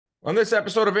On this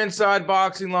episode of Inside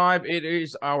Boxing Live, it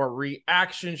is our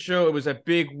reaction show. It was a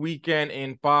big weekend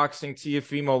in boxing.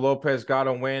 Teofimo Lopez got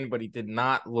a win, but he did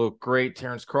not look great.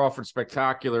 Terence Crawford,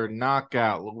 spectacular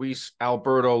knockout. Luis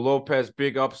Alberto Lopez,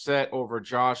 big upset over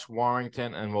Josh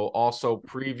Warrington. And we'll also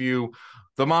preview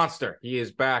the monster. He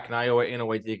is back.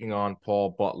 Inoue-Donaire taking on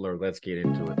Paul Butler. Let's get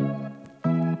into it.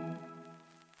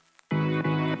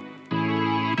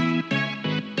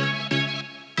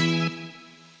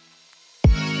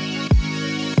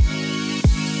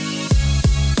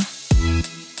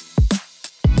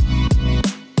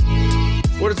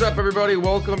 What is up, everybody?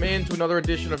 Welcome into another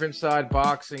edition of Inside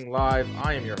Boxing Live.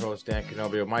 I am your host, Dan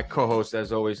Canobio. My co-host,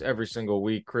 as always, every single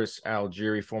week, Chris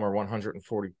Algieri, former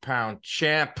 140-pound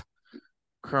champ,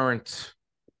 current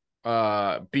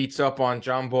beats up on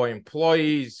John Boy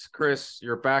employees. Chris,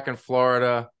 you're back in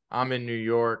Florida. I'm in New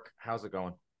York. How's it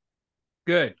going?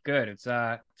 Good. It's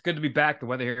good to be back. The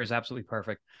weather here is absolutely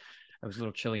perfect. It was a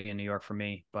little chilly in New York for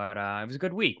me, but it was a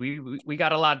good week. We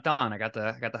got a lot done. I got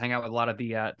to hang out with a lot of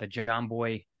the John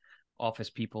Boy office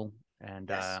people and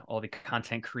Yes. all the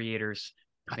content creators.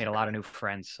 Made a lot of new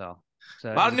friends. So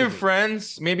a lot of new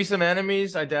friends, maybe some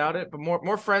enemies. I doubt it, but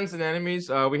more friends than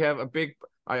enemies. We have a big.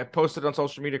 I posted on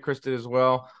social media. Chris did as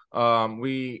well.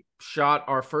 We shot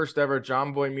our first ever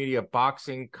John Boy Media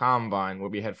boxing combine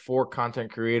where we had 4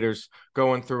 content creators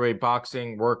going through a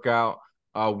boxing workout.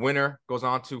 Winner goes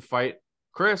on to fight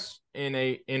Chris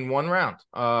in one round.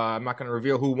 I'm not going to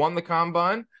reveal who won the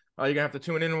combine. You're going to have to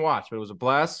tune in and watch, but it was a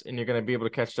blast, and you're going to be able to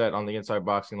catch that on the Inside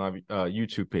Boxing Live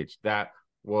YouTube page. That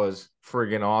was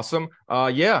friggin' awesome.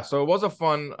 So it was a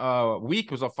fun week.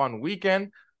 It was a fun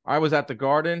weekend. I was at the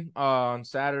Garden on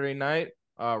Saturday night,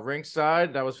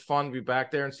 ringside. That was fun to be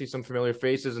back there and see some familiar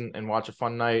faces and watch a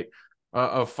fun night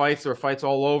of fights. There were fights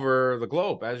all over the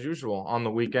globe, as usual, on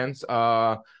the weekends.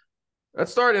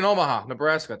 Let's start in Omaha,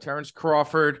 Nebraska. Terence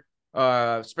Crawford,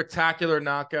 spectacular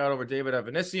knockout over David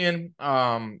Evanesian.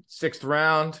 6th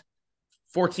round,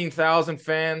 14,000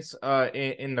 fans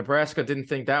in Nebraska. Didn't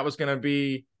think that was going to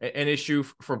be an issue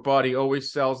for Bud. He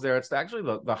always sells there. It's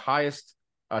actually the highest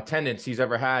attendance he's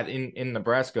ever had in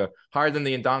Nebraska, higher than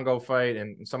the Ndongo fight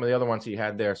and some of the other ones he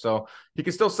had there. So he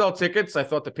can still sell tickets. I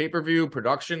thought the pay-per-view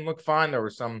production looked fine. There were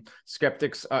some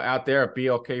skeptics out there at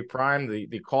BLK Prime.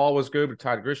 The call was good with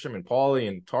Todd Grisham and Paulie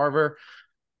and Tarver.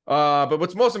 But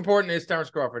what's most important is Terence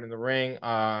Crawford in the ring,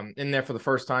 in there for the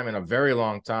first time in a very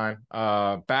long time,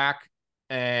 back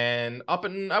and up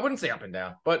and I wouldn't say up and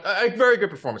down, but a very good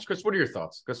performance. Chris, what are your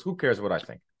thoughts? Because who cares what I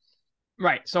think?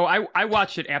 Right. So I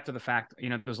watched it after the fact.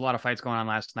 There was a lot of fights going on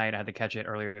last night. I had to catch it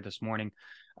earlier this morning.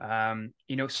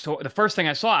 So the first thing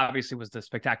I saw obviously was the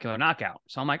spectacular knockout.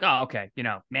 So I'm like, oh, okay.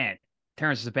 Man,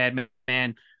 Terence is a bad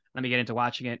man. Let me get into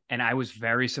watching it. And I was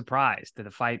very surprised that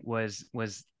the fight was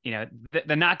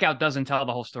the knockout doesn't tell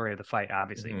the whole story of the fight,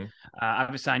 obviously.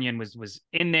 Evanesian was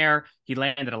in there. He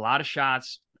landed a lot of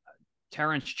shots.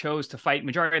 Terence chose to fight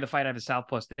majority of the fight out of his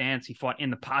southpaw stance. He fought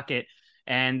in the pocket.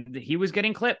 And he was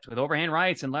getting clipped with overhand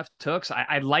rights and left hooks.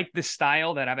 I like this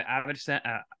style that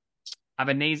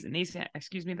Evanesian,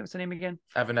 excuse me, what's the name again?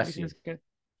 Evanesian.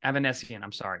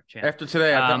 I'm sorry, champ. After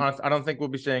today, I don't think we'll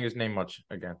be saying his name much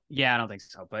again. Yeah, I don't think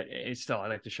so. But it's still, I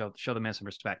like to show the man some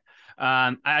respect.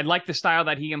 I like the style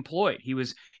that he employed.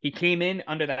 He came in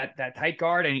under that tight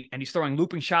guard and he's throwing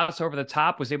looping shots over the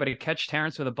top. Was able to catch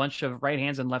Terence with a bunch of right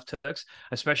hands and left hooks,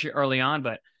 especially early on.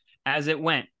 But as it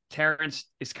went, Terence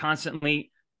is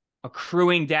constantly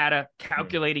accruing data,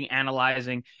 calculating,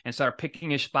 analyzing, and start picking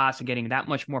his spots and getting that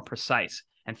much more precise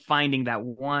and finding that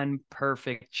one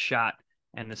perfect shot.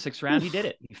 And the 6th round, he did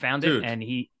it. He found it, and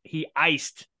he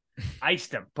iced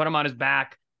him, put him on his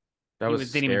back.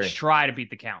 Didn't even try to beat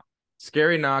the count.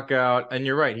 Scary knockout, and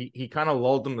you're right. He kind of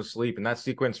lulled him to sleep, and that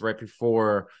sequence right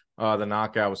before the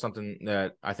knockout was something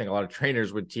that I think a lot of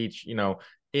trainers would teach.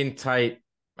 In tight.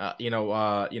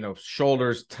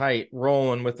 Shoulders tight,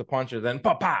 rolling with the punches, then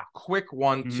quick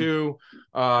 1-2.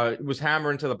 Was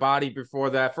hammering to the body before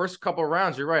that. First couple of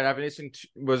rounds, you're right. Evanesian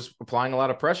was applying a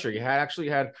lot of pressure. He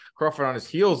had Crawford on his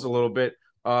heels a little bit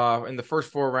in the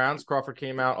first 4 rounds. Crawford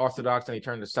came out orthodox and he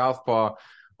turned to southpaw.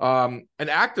 An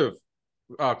active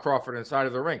Crawford inside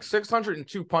of the ring.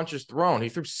 602 punches thrown. He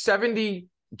threw 70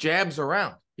 jabs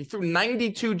around. He threw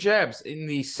 92 jabs in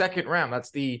the 2nd round.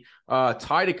 That's the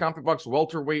tie to CompuBox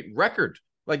welterweight record.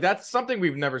 Like, that's something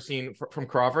we've never seen from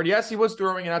Crawford. Yes, he was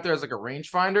throwing it out there as like a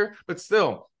rangefinder, but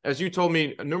still, as you told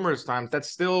me numerous times, that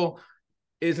still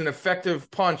is an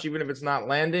effective punch, even if it's not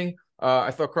landing.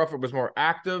 I thought Crawford was more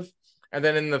active. And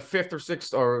then in the 5th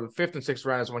and 6th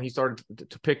round is when he started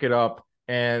to pick it up.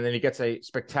 And then he gets a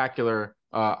spectacular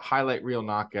highlight reel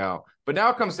knockout. But now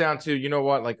it comes down to, you know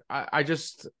what, like I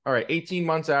just, all right, 18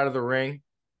 months out of the ring.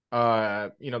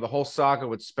 The whole saga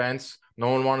with Spence. No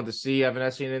one wanted to see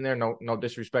Evanescence in there. No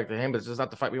disrespect to him, but this is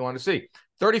not the fight we wanted to see.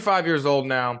 35 years old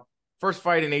now. First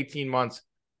fight in 18 months.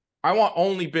 I want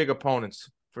only big opponents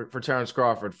for Terrence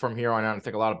Crawford from here on out. I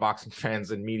think a lot of boxing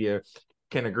fans and media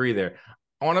can agree there.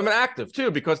 I want him active too,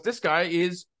 because this guy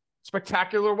is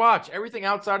spectacular watch. Everything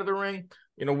outside of the ring,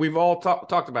 we've all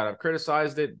talked about it. I've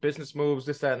criticized it, business moves,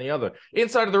 this, that, and the other.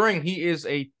 Inside of the ring, he is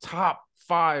a top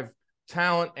 5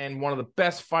 talent and one of the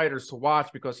best fighters to watch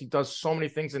because he does so many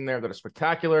things in there that are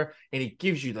spectacular, and he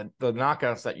gives you the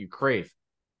knockouts that you crave.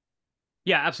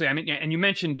 Yeah, absolutely. I mean, and you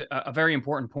mentioned a very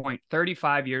important point,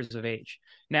 35 years of age.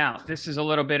 Now, this is a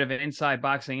little bit of an inside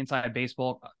boxing, inside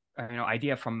baseball,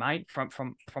 idea from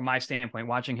my standpoint,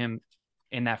 watching him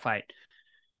in that fight.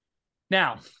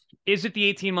 Now, is it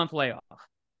the 18-month layoff?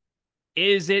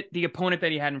 Is it the opponent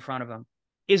that he had in front of him?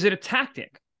 Is it a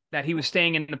tactic that he was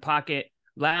staying in the pocket,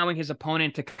 allowing his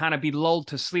opponent to kind of be lulled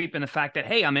to sleep in the fact that,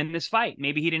 hey, I'm in this fight.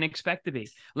 Maybe he didn't expect to be.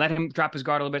 Let him drop his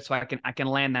guard a little bit so I can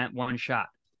land that one shot.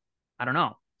 I don't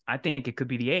know. I think it could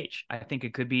be the age. I think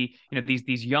it could be,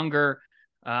 these younger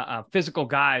physical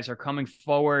guys are coming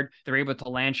forward. They're able to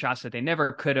land shots that they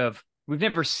never could have. We've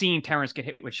never seen Terrence get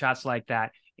hit with shots like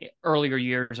that earlier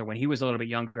years or when he was a little bit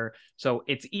younger. So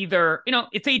it's either,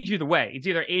 it's age either way. It's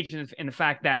either age in the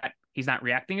fact that he's not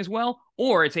reacting as well,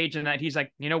 or it's age in that he's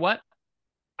like, you know what?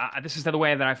 This is the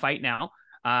way that I fight now.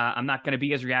 I'm not going to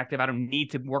be as reactive. I don't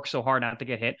need to work so hard not to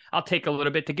get hit. I'll take a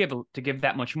little bit to give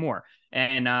that much more.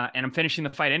 And I'm finishing the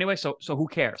fight anyway. So who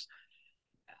cares?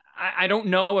 I don't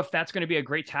know if that's going to be a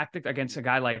great tactic against a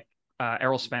guy like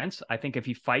Errol Spence. I think if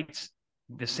he fights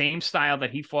the same style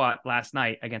that he fought last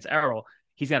night against Errol,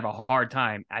 he's going to have a hard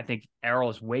time. I think Errol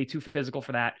is way too physical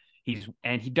for that. He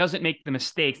doesn't make the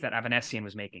mistakes that Evanescence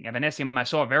was making. Evanescence, I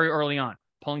saw very early on,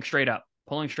 pulling straight up,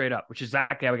 which is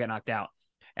exactly how we got knocked out.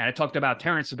 And I talked about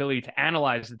Terrence's ability to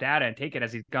analyze the data and take it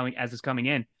as it's coming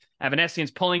in.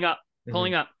 Evanescence pulling up.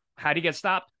 How'd he get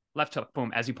stopped? Left hook,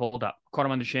 boom, as he pulled up. Caught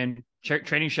him on the shin,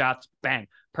 trading shots, bang.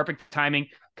 Perfect timing,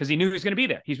 because he knew he was going to be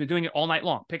there. He's been doing it all night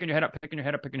long, picking your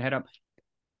head up.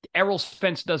 Errol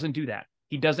Spence doesn't do that.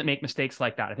 He doesn't make mistakes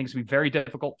like that. I think it's going to be very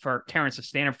difficult for Terrence to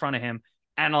stand in front of him,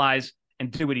 analyze,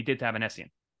 and do what he did to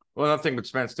Evanescence. Well, another thing with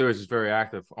Spence, too, is he's very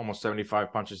active. Almost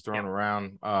 75 punches thrown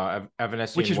around.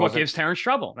 Evanescence, which is what gives Terrence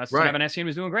trouble. That's right. Evanescence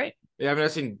was doing great. Yeah,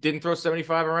 Evanescence didn't throw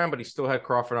 75 around, but he still had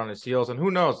Crawford on his heels. And who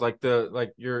knows, like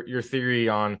your theory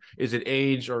on, is it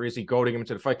age or is he goading him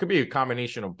into the fight? Could be a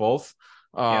combination of both.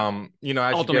 As ultimately, you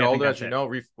get older, as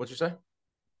what'd you say?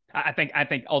 I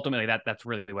think ultimately that's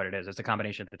really what it is. It's a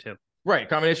combination of the two. Right.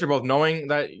 Combination of both, knowing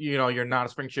that, you're not a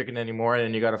spring chicken anymore,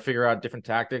 and you got to figure out different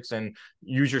tactics and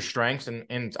use your strengths.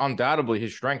 And undoubtedly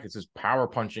his strength is his power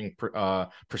punching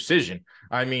precision.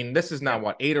 I mean, this is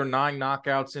now 8 or 9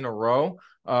 knockouts in a row.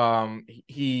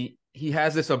 He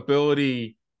has this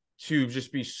ability to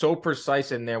just be so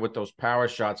precise in there with those power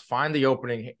shots, find the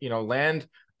opening, land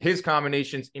his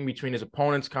combinations in between his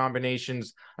opponent's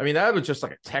combinations. I mean, that was just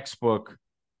like a textbook.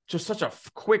 Just such a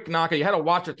quick knockout. You had to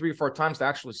watch it 3 or 4 times to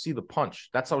actually see the punch.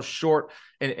 That's how short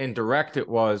and direct it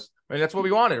was. I mean, that's what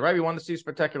we wanted, right? We wanted to see a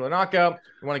spectacular knockout.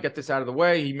 We want to get this out of the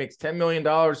way. He makes $10 million,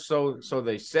 so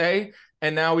they say.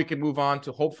 And now we can move on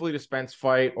to hopefully the Spence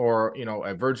fight or,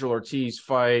 a Virgil Ortiz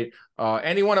fight.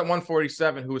 Anyone at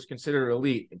 147 who is considered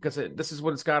elite, because this is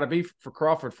what it's got to be for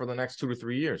Crawford for the next 2 to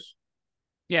 3 years.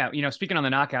 Yeah, speaking on the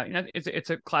knockout, it's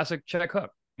a classic check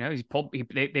hook. They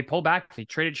pull back. They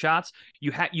traded shots.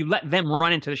 You let them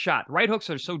run into the shot. Right hooks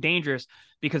are so dangerous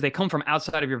because they come from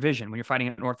outside of your vision when you're fighting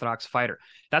an orthodox fighter.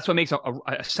 That's what makes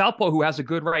a southpaw who has a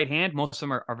good right hand. Most of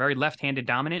them are very left-handed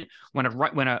dominant. When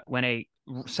a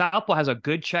southpaw has a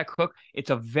good check hook,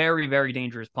 it's a very, very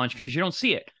dangerous punch because you don't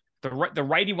see it. The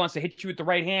righty wants to hit you with the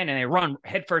right hand, and they run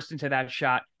headfirst into that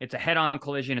shot. It's a head-on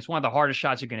collision. It's one of the hardest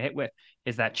shots you can hit with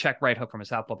is that check right hook from a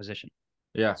southpaw position.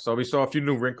 Yeah, so we saw a few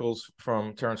new wrinkles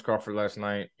from Terrence Crawford last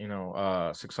night.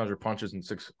 600 punches in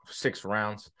six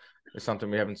rounds is something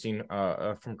we haven't seen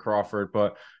from Crawford.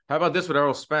 But how about this with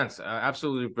Errol Spence?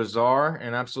 Absolutely bizarre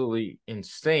and absolutely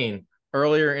insane.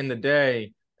 Earlier in the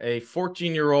day, a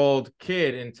 14-year-old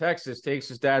kid in Texas takes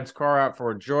his dad's car out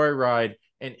for a joyride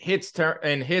and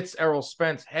hits Errol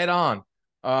Spence head on.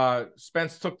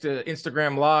 Spence took to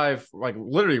Instagram Live, like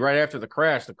literally right after the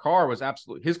crash. His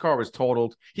car was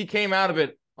totaled. He came out of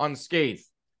it unscathed.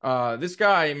 This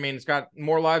guy, I mean, it's got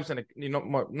more lives than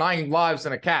 9 lives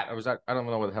than a cat. I don't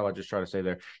know what the hell I just tried to say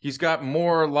there. He's got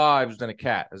more lives than a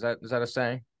cat. Is that a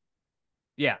saying?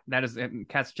 Yeah, that is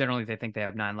cats generally they think they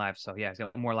have 9 lives. So yeah, he's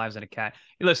got more lives than a cat.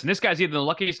 Listen, this guy's either the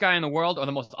luckiest guy in the world or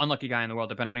the most unlucky guy in the world,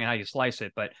 depending on how you slice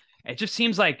it. But it just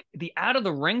seems like the out of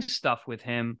the ring stuff with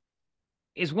him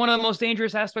is one of the most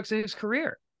dangerous aspects of his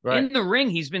career. Right. In the ring,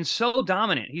 he's been so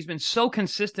dominant. He's been so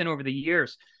consistent over the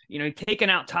years. Taking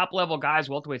out top level guys,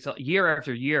 welterweights, year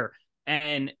after year.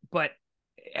 But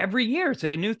every year it's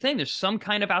a new thing. There's some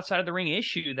kind of outside of the ring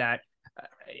issue that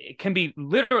it can be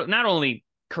literally not only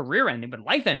career ending, but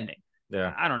life ending.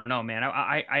 Yeah. I don't know, man.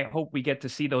 I hope we get to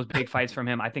see those big fights from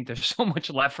him. I think there's so much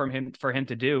left for him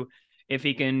to do if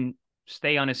he can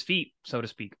stay on his feet, so to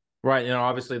speak. Right.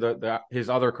 Obviously his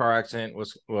other car accident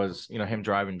was, him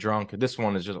driving drunk. This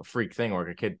one is just a freak thing where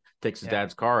a kid takes his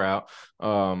dad's car out,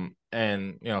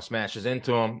 and, smashes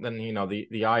into him. Then,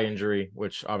 the eye injury,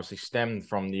 which obviously stemmed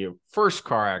from the first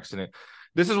car accident.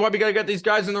 This is why we got to get these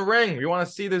guys in the ring. We want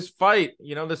to see this fight.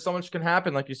 There's so much can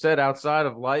happen, like you said, outside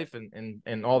of life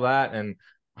and all that. And,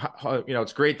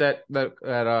 it's great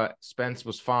that Spence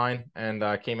was fine and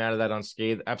came out of that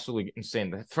unscathed. Absolutely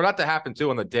insane for that to happen too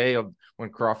on the day of when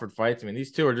Crawford fights. I mean,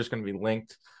 these two are just going to be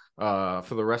linked for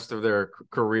the rest of their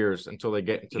careers until they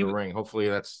get into the ring. Hopefully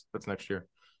that's next year.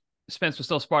 Spence was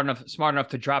still smart enough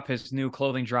to drop his new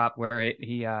clothing drop where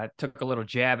he took a little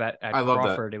jab at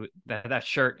Crawford. That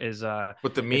shirt is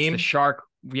with the meme, the shark.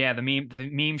 Yeah, the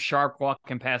meme shark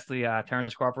walking past the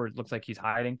Terrence Crawford. Looks like he's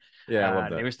hiding. Yeah, I love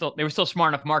that. They were still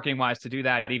smart enough marketing wise to do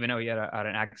that, even though he had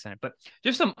an accident. But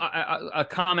just a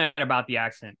comment about the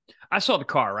accident. I saw the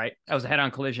car, right? That was a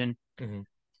head-on collision,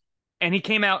 and he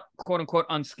came out quote unquote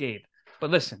unscathed.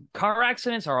 But listen, car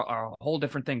accidents are a whole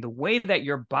different thing. The way that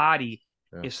your body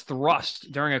is thrust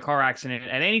during a car accident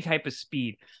at any type of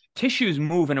speed, tissues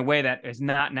move in a way that is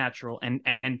not natural, and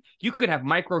you could have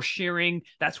micro shearing.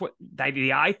 That's what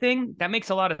the eye thing that makes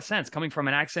a lot of sense coming from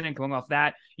an accident. Going off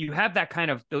that, you have that kind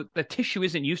of the tissue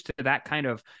isn't used to that kind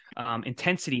of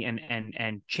intensity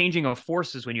and changing of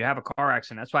forces when you have a car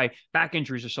accident. That's why back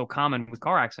injuries are so common with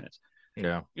car accidents.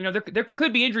 Yeah. There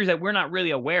could be injuries that we're not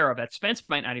really aware of, that Spence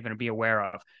might not even be aware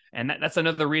of. And that's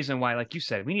another reason why, like you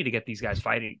said, we need to get these guys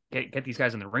fighting, get these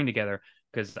guys in the ring together,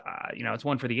 because, it's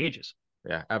one for the ages.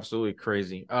 Yeah, absolutely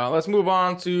crazy. Let's move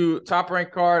on to Top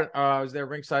Rank card. I was there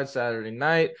ringside Saturday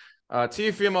night.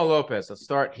 Teofimo Lopez, let's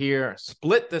start here.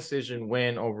 Split decision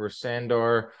win over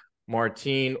Sandor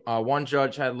Martin. One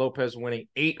judge had Lopez winning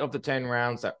 8 of the 10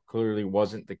 rounds. That clearly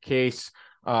wasn't the case.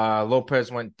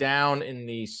 Lopez went down in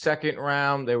the second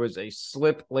round. There was a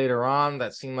slip later on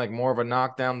that seemed like more of a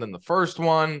knockdown than the first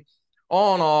one.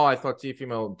 All in all, I thought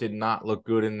Teofimo did not look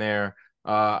good in there.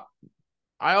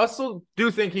 I also do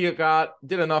think he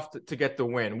did enough to get the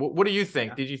win. What do you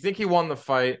think? Yeah. Did you think he won the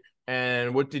fight?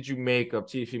 And what did you make of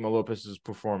Teofimo Lopez's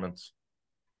performance?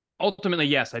 Ultimately,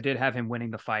 yes, I did have him winning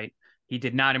the fight. He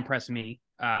did not impress me.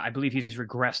 I believe he's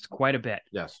regressed quite a bit.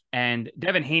 Yes. And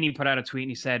Devin Haney put out a tweet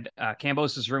and he said,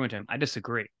 Kambosos ruined him. I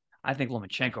disagree. I think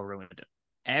Lomachenko ruined him.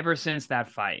 Ever since that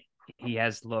fight, he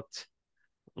has looked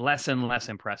less and less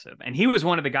impressive. And he was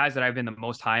one of the guys that I've been the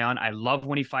most high on. I love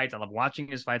when he fights. I love watching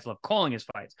his fights. I love calling his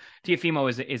fights. Teofimo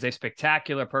is a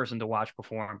spectacular person to watch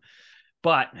perform.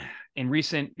 But in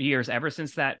recent years, ever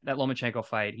since that Lomachenko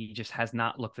fight, he just has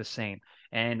not looked the same.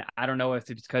 And I don't know if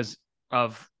it's because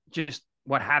of just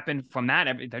what happened from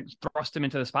that thrust him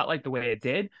into the spotlight the way it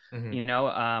did.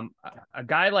 A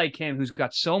guy like him who's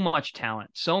got so much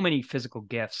talent, so many physical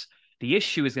gifts, the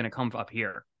issue is going to come up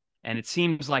here. And it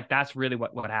seems like that's really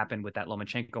what happened with that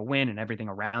Lomachenko win and everything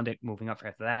around it moving up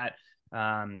after that.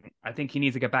 I think he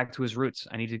needs to get back to his roots.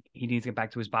 He needs to get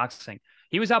back to his boxing.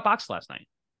 He was outboxed last night.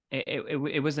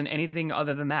 It wasn't anything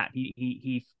other than that.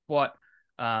 He fought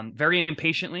very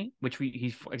impatiently, which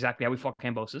he's exactly how we fought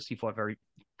Kambosos. He fought very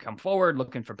come forward,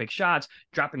 looking for big shots,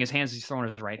 dropping his hands as he's throwing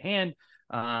his right hand,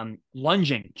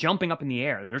 lunging, jumping up in the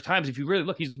air. There's times if you really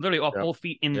look, he's literally off both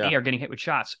feet in the air getting hit with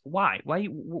shots. Why? What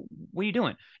are you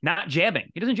doing? Not jabbing.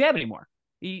 He doesn't jab anymore.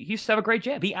 He used to have a great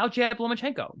jab. He out-jabbed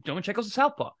Lomachenko. Lomachenko's a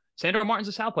southpaw. Sandor Martin's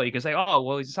a southpaw. You can say, oh,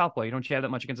 well, he's a southpaw. You don't jab that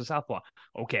much against a southpaw.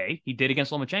 Okay, he did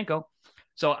against Lomachenko.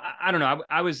 So I don't know.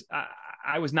 I was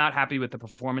not happy with the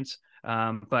performance,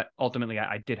 but ultimately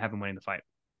I did have him winning the fight.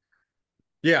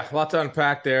 Yeah, a lot to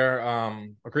unpack there.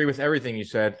 Agree with everything you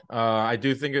said. I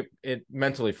do think it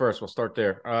mentally first. We'll start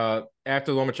there.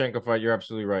 After the Lomachenko fight, you're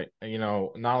absolutely right.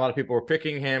 Not a lot of people were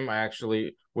picking him. I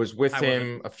actually was with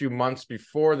him a few months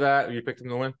before that. You picked him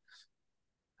to win?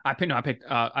 I picked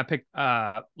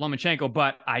Lomachenko,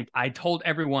 but I told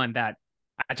everyone that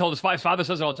I told his father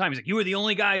says it all the time. He's like, you were the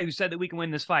only guy who said that we can win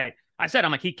this fight.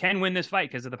 I'm like, he can win this fight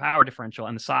because of the power differential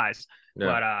and the size.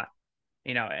 Yeah.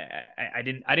 I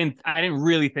didn't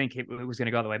really think it was going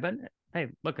to go the way. But hey,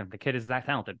 look, the kid is that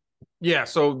talented. Yeah,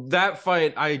 so that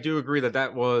fight, I do agree that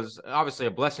that was obviously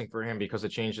a blessing for him because it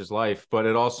changed his life, but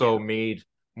it also made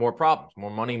more problems,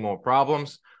 more money, more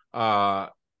problems.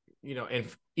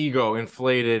 Ego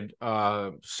inflated,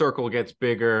 circle gets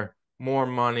bigger, more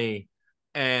money,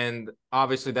 and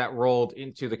obviously that rolled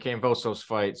into the Kambosos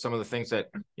fight. Some of the things that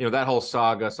that whole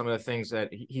saga, some of the things that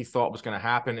he thought was going to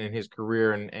happen in his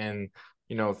career, and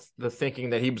the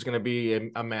thinking that he was going to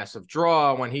be a massive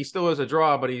draw when he still is a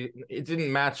draw, but it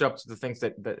didn't match up to the things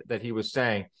that he was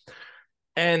saying.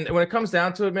 And when it comes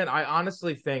down to it, man, I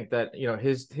honestly think that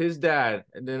his dad,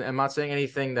 and I'm not saying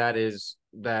anything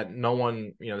that no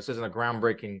one, this isn't a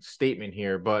groundbreaking statement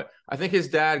here, but I think his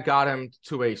dad got him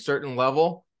to a certain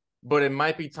level, but it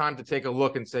might be time to take a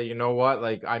look and say, you know what,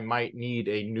 like I might need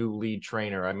a new lead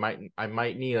trainer. I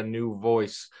might need a new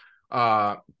voice.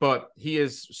 But he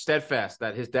is steadfast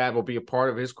that his dad will be a part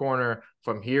of his corner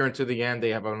from here until the end.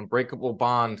 They have an unbreakable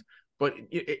bond, but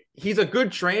he's a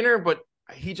good trainer, but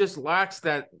he just lacks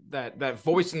that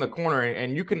voice in the corner.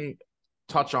 And you can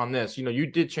touch on this. You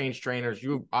did change trainers.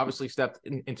 You obviously stepped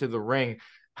into the ring.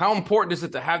 How important is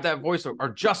it to have that voice or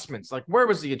adjustments? Like, where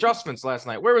was the adjustments last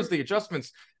night? Where was the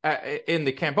adjustments in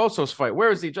the Kambosos fight? Where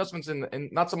was the adjustments in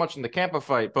not so much in the Kampa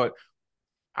fight, but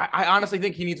I honestly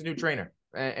think he needs a new trainer.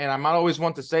 And I'm not always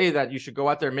one to say that you should go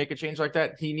out there and make a change like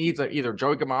that. He needs either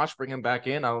Joey Gamache, bring him back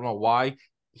in. I don't know why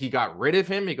he got rid of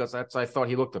him, because I thought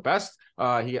he looked the best.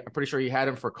 I'm pretty sure he had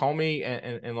him for Comey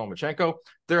and Lomachenko.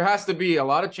 There has to be a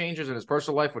lot of changes in his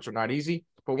personal life, which are not easy.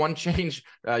 But one change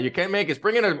you can make is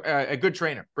bring in a good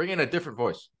trainer, bring in a different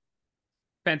voice.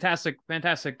 Fantastic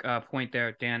point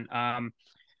there, Dan.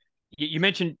 You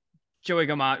mentioned Joey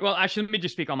Gamache. Well, actually, let me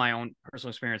just speak on my own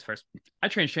personal experience first. I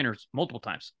trained trainers multiple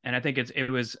times, and I think it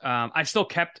was I still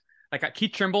kept, like,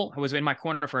 Keith Trimble, who was in my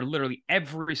corner for literally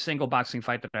every single boxing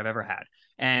fight that I've ever had.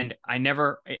 And I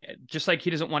never, just like he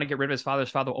doesn't want to get rid of his father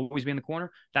will always be in the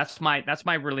corner. That's my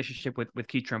relationship with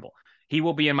Keith Trimble. He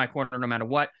will be in my corner no matter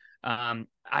what. I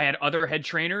had other head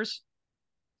trainers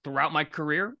throughout my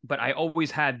career, but I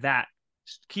always had that.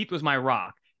 Keith was my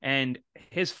rock, and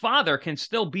his father can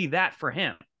still be that for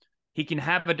him. He can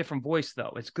have a different voice,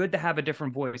 though. It's good to have a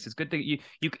different voice. It's good to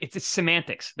it's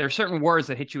semantics. There are certain words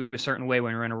that hit you a certain way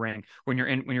when you're in a ring, when you're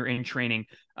in training,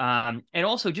 and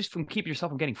also just from keeping yourself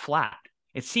from getting flat.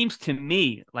 It seems to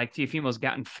me like Teofimo's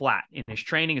gotten flat in his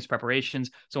training, his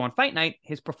preparations. So on fight night,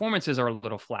 his performances are a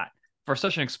little flat. For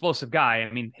such an explosive guy,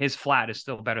 I mean, his flat is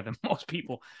still better than most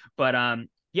people. But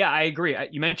yeah, I agree.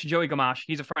 You mentioned Joey Gamache.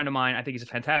 He's a friend of mine. I think he's a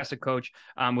fantastic coach.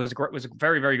 Was a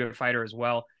very, very good fighter as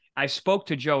well. I spoke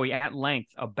to Joey at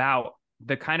length about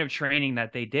the kind of training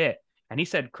that they did. And he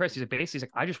said, Chris, he's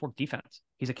like, I just work defense.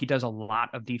 He's like, he does a lot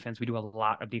of defense. We do a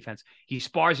lot of defense. He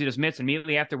spars, he does mitts.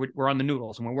 Immediately after, we're on the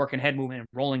noodles and we're working head movement and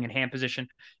rolling in hand position,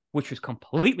 which was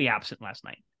completely absent last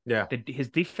night. Yeah. His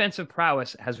defensive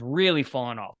prowess has really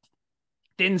fallen off.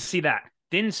 Didn't see that.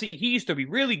 He used to be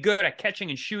really good at catching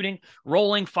and shooting,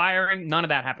 rolling, firing. None of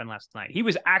that happened last night. He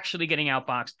was actually getting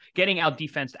outboxed, getting out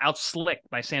defensed, out slicked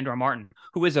by Sandor Martin,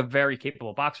 who is a very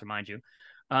capable boxer, mind you.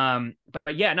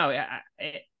 But yeah, no,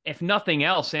 if nothing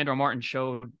else, Sandor Martin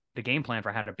showed the game plan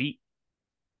for how to beat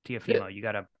Teofimo. Yeah. You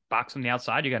got to box from the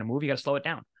outside. You got to move. You got to slow it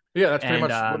down. Yeah, that's pretty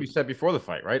much what we said before the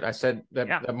fight, right? I said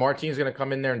that Martin's going to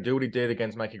come in there and do what he did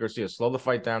against Mikey Garcia, slow the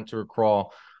fight down to a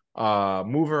crawl,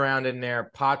 move around in there,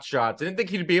 pot shots. I didn't think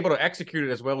he'd be able to execute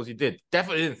it as well as he did.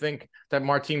 Definitely didn't think that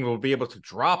Martin will be able to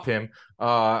drop him,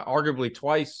 arguably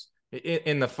twice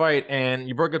in the fight. And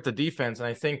you broke up the defense, and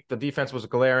I think the defense was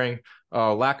glaring.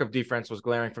 Lack of defense was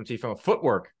glaring from Teofimo.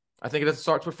 Footwork. I think it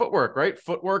starts with footwork, right?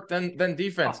 Footwork, then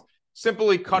defense. Oh.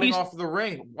 Simply cutting off the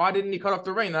ring. Why didn't he cut off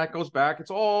the ring? That goes back. It's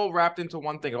all wrapped into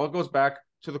one thing. It all goes back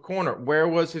to the corner. Where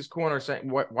was his corner saying?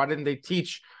 Why didn't they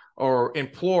teach or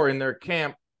implore in their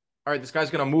camp? All right, this guy's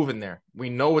going to move in there. We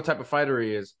know what type of fighter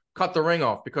he is. Cut the ring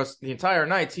off, because the entire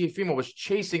night, Teofimo was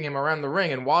chasing him around the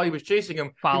ring. And while he was chasing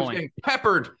him, he was getting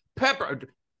peppered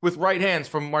with right hands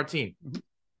from Martin.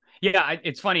 Yeah,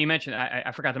 it's funny you mentioned.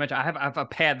 I forgot to mention. I have a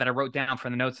pad that I wrote down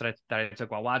from the notes that I took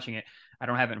while watching it. I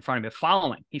don't have it in front of me. But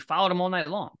following, he followed him all night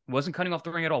long. Wasn't cutting off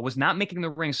the ring at all. Was not making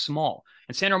the ring small.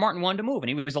 And Sandor Martin wanted to move, and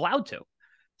he was allowed to.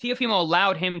 Teofimo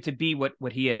allowed him to be what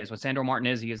he is. What Sandor Martin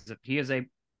is, he is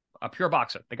a pure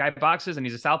boxer. The guy boxes, and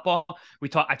he's a southpaw.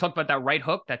 I talked about that right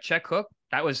hook, that check hook.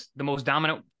 That was the most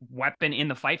dominant weapon in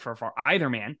the fight for either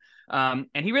man. And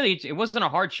it wasn't a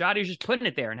hard shot. He was just putting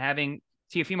it there and having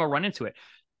Teofimo run into it.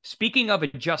 Speaking of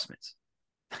adjustments,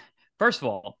 first of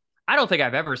all, I don't think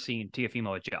I've ever seen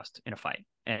Teofimo adjust in a fight.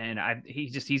 And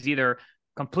he's either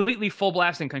completely full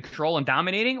blast and control and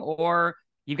dominating, or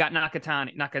you got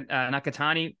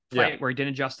Nakatani fight where he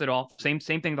didn't adjust at all. Same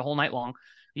thing the whole night long.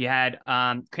 You had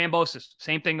Kambosos,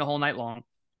 same thing the whole night long.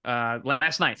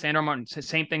 Last night, Sandor Martin,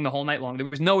 same thing the whole night long. There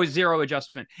was no zero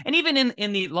adjustment. And even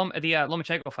in the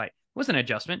Lomachenko fight, it wasn't an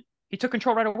adjustment. He took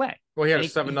control right away. Well, he had a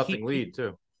 7-0 lead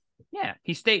too. Yeah,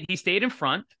 he stayed in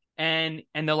front. And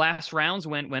the last rounds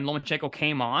when Lomachenko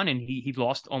came on and he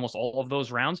lost almost all of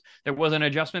those rounds, there wasn't an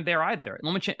adjustment there either.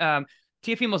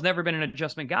 Teofimo's never been an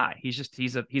adjustment guy. He's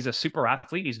a super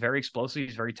athlete. He's very explosive.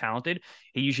 He's very talented.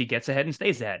 He usually gets ahead and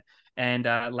stays ahead. And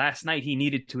last night he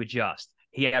needed to adjust.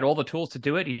 He had all the tools to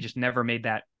do it. He just never made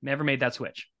that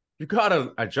switch. You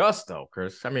gotta adjust though,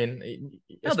 Chris. I mean,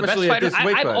 especially the best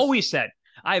fighter,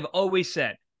 I've always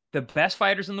said the best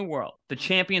fighters in the world, the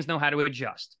champions, know how to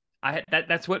adjust.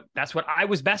 That's what I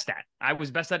was best at. I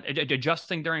was best at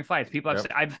adjusting during fights. People have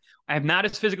said I'm not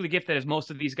as physically gifted as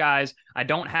most of these guys. I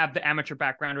don't have the amateur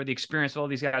background or the experience of all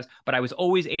these guys, but I was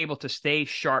always able to stay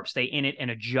sharp, stay in it, and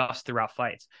adjust throughout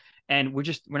fights. And we're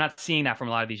not seeing that from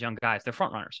a lot of these young guys. They're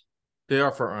front runners. They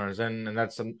are front runners, and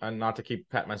that's not to keep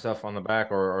pat myself on the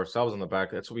back or ourselves on the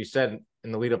back. That's what we said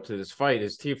in the lead up to this fight.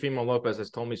 Is Teofimo Lopez has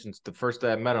told me since the first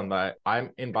day I met him that I'm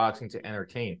in boxing to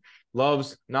entertain.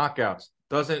 Loves knockouts.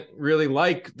 Doesn't really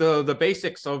like the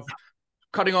basics of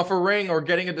cutting off a ring or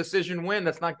getting a decision win.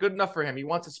 That's not good enough for him. He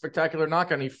wants a spectacular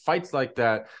knockout, and he fights like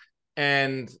that.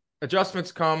 And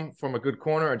adjustments come from a good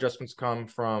corner. Adjustments come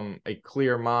from a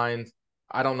clear mind.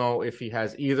 I don't know if he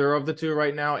has either of the two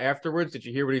right now. Afterwards, did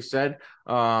you hear what he said?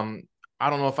 I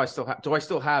don't know if I still have. Do I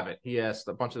still have it? He asked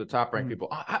a bunch of the top ranked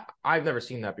people. I've never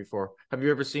seen that before. Have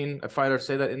you ever seen a fighter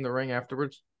say that in the ring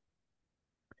afterwards?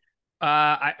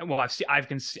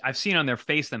 I've seen on their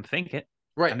face them think it.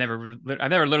 Right. I've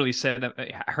never literally said that.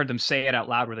 I heard them say it out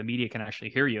loud where the media can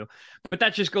actually hear you. But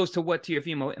that just goes to what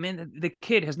Teofimo. I mean, the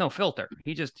kid has no filter.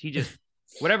 He just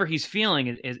whatever he's feeling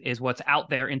is what's out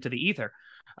there into the ether.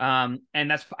 And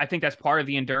I think that's part of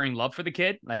the enduring love for the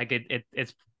kid. Like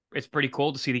it's pretty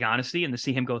cool to see the honesty and to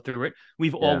see him go through it.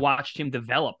 We've all watched him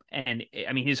develop, and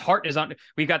I mean, his heart is on.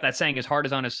 We got that saying, his heart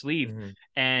is on his sleeve,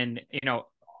 and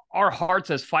our hearts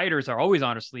as fighters are always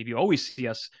on our sleeve. You always see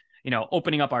us,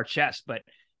 opening up our chest, but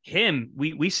him,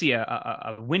 we see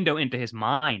a window into his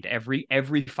mind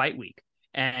every fight week,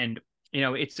 and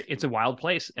it's a wild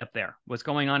place up there. What's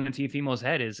going on in Teofimo's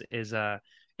head is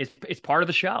it's part of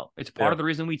the show. It's part of the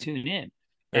reason we tune in.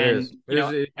 It is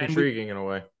intriguing in a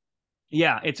way.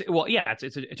 Yeah, it's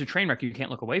a train wreck you can't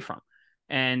look away from.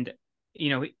 And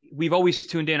we've always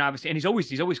tuned in, obviously, and he's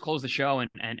always closed the show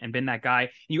and been that guy.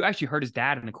 You actually heard his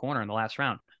dad in the corner in the last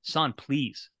round. Son,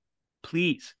 please.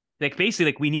 Like basically,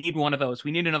 like we need one of those.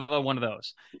 We need another one of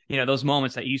those. Those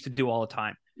moments that you used to do all the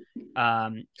time. I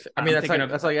mean,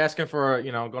 that's like asking for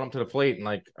going up to the plate and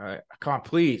like, come on,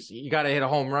 please, you got to hit a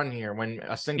home run here when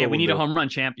a single. Yeah, we need a home run,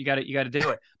 champ. You got to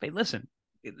do it. But listen,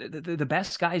 the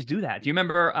best guys do that. Do you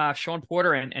remember Sean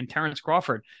Porter and Terrence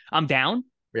Crawford? I'm down.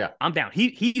 Yeah, I'm down.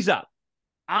 He's up.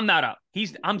 I'm not up.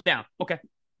 I'm down. Okay,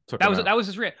 that was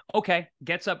his real. Okay,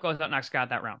 gets up, goes out, knocks God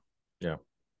that round. Yeah.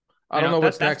 I don't know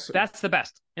what's next. That's the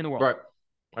best in the world. Right.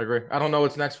 I agree. I don't know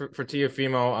what's next for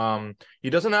Teofimo. He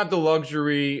doesn't have the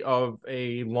luxury of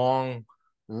a long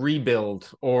rebuild,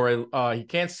 or he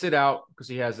can't sit out because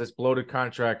he has this bloated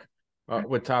contract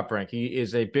with Top Rank. He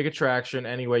is a big attraction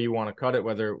any way you want to cut it,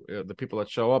 whether the people that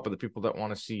show up or the people that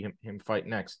want to see him fight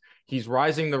next. He's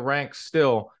rising the ranks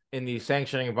still in the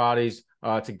sanctioning bodies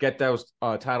to get those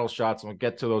title shots, and we'll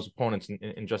get to those opponents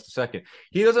in just a second.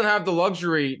 He doesn't have the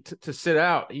luxury to sit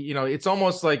out. It's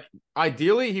almost like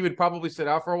ideally he would probably sit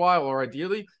out for a while, or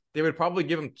ideally they would probably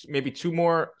give him maybe 2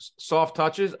 more soft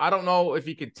touches. I don't know if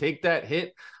he could take that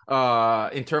hit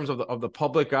in terms of the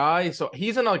public eye. So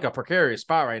he's in like a precarious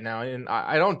spot right now, and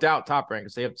I don't doubt Top Rank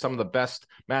because they have some of the best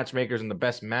matchmakers and the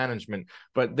best management,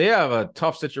 but they have a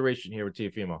tough situation here with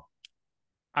Teofimo.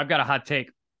 I've got a hot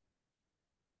take.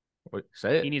 What,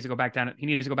 say it. He needs to go back down. He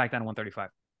needs to go back down to 135.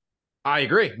 I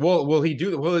agree. Will he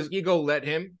do? Will his ego let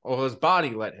him, or will his body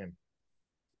let him?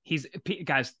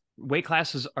 Guys. Weight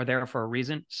classes are there for a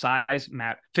reason. Size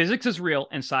matters. Physics is real,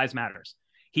 and size matters.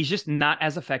 He's just not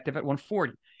as effective at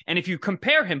 140. And if you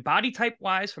compare him body type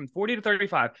wise from 40 to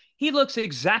 35, he looks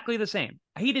exactly the same.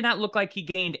 He did not look like he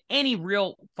gained any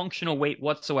real functional weight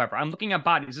whatsoever. I'm looking at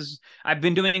bodies. I've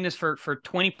been doing this for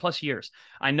 20 plus years.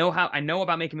 I know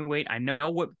about making weight. I know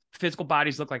what physical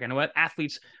bodies look like. I know what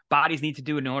athletes' bodies need to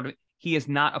do in order. He is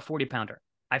not a 40 pounder.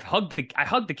 I hugged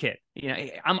the kid.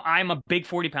 I'm a big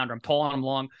 40 pounder. I'm tall and I'm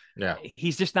long. Yeah.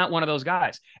 He's just not one of those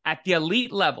guys at the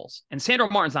elite levels. And Sandor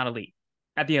Martin's not elite.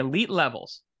 At the elite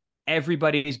levels,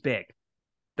 everybody's big.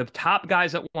 the top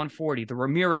guys at 140, the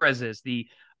Ramirez's, the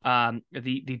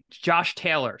Josh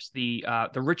Taylors, the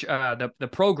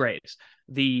Prograis,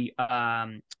 the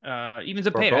even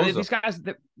Zepeda, these guys,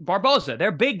 Barboza,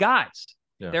 they're big guys.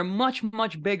 Yeah. They're much,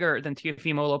 much bigger than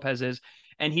Teofimo Lopez is.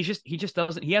 And he just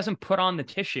doesn't, he hasn't put on the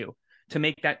tissue to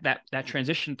make that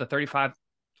transition to 35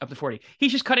 up to 40.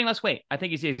 He's just cutting less weight. I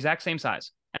think he's the exact same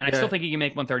size. And I still think he can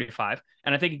make 135.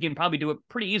 And I think he can probably do it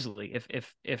pretty easily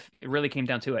if it really came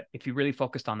down to it, if you really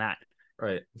focused on that.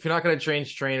 Right. If you're not going to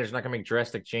change trainers, not going to make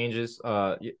drastic changes,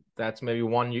 that's maybe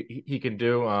one he can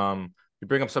do. You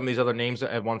bring up some of these other names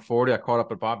at 140. I caught up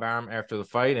with Bob Arum after the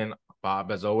fight, and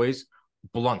Bob, as always,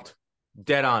 blunt,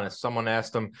 dead honest. Someone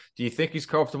asked him, do you think he's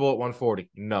comfortable at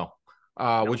 140? No.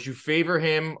 No. Would you favor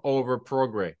him over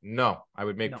Prograis? No. I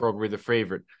would make Prograis the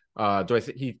favorite. Do I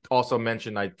think he also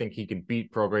mentioned I think he can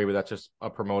beat Prograis, but that's just a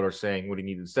promoter saying what he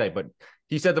needed to say. But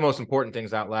he said the most important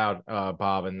things out loud,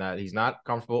 Bob, and that he's not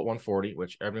comfortable at 140,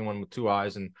 which everyone with two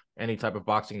eyes and any type of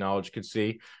boxing knowledge could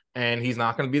see. And he's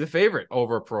not going to be the favorite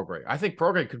over Prograis. I think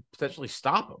Prograis could potentially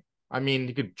stop him. I mean,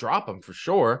 he could drop him for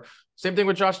sure. Same thing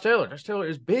with Josh Taylor. Josh Taylor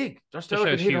is big. Josh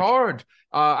Taylor can hit hard.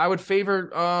 I would favor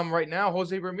right now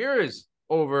Jose Ramirez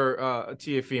over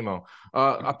Teofimo.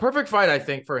 A perfect fight, I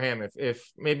think, for him.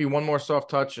 If maybe one more soft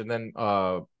touch, and then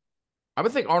I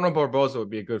would think Arnold Barboza would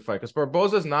be a good fight, because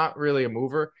Barboza is not really a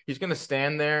mover. He's going to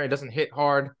stand there. He doesn't hit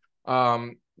hard.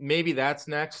 Maybe that's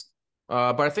next.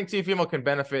 But I think Teofimo can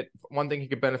benefit. One thing he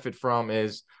could benefit from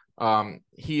is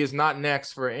he is not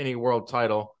next for any world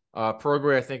title.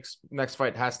 Prograis, I think, next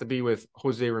fight has to be with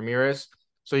Jose Ramirez.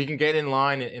 So he can get in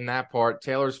line in that part.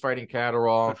 Taylor's fighting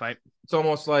Catterall. Good fight. It's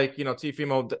almost like,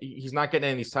 Teofimo, he's not getting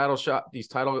any these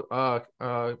title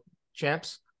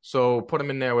champs. So put him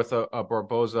in there with a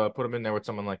Barboza, put him in there with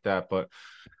someone like that. But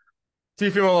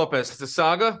Teofimo Lopez, it's a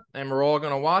saga, and we're all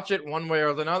going to watch it one way or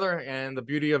another. And the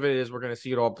beauty of it is we're going to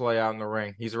see it all play out in the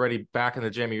ring. He's already back in the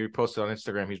gym. He posted on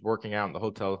Instagram. He's working out in the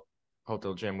hotel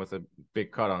gym with a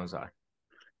big cut on his eye.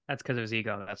 That's because of his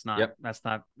ego. That's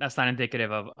not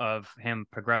indicative of him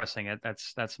progressing.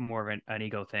 That's more of an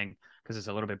ego thing because it's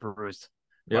a little bit bruised.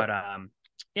 Yep. But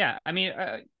I mean,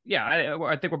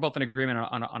 I think we're both in agreement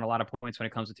on a lot of points when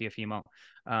it comes to Teofimo.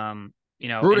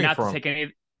 Rooting not for to him. take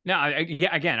any. No,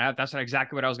 again, that's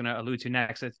exactly what I was going to allude to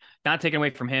next. It's not taken away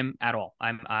from him at all.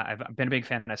 I've been a big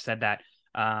fan. I said that.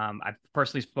 I've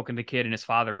personally spoken to the kid and his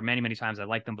father many, many times. I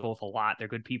like them both a lot. They're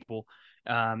good people.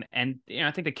 And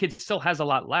I think the kid still has a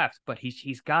lot left, but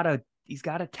he's got to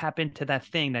tap into that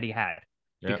thing that he had,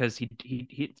 because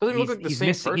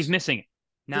he's missing it.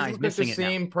 Now he's missing the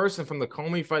same person from the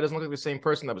Comey fight. Doesn't look like the same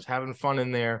person that was having fun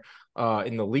in there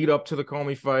in the lead up to the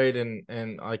Comey fight,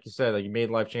 and like you said, like, he made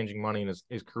life-changing money in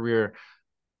his career,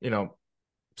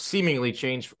 seemingly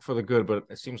changed for the good, but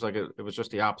it seems like it was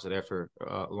just the opposite after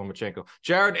Lomachenko.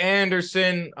 Jared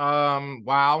Anderson,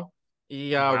 wow.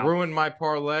 He ruined my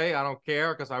parlay. I don't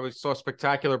care, because I saw a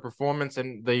spectacular performance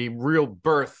and the real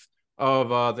birth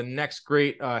of the next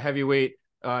great heavyweight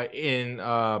in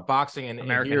boxing and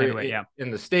American here heavyweight,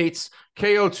 in the States.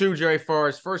 KO2 Jerry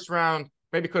Forrest. First round,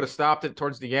 maybe could have stopped it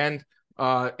towards the end.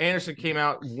 Anderson came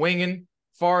out winging.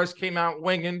 Forrest came out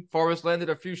winging. Forrest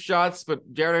landed a few shots, but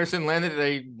Jared Anderson landed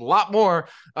a lot more.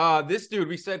 This dude,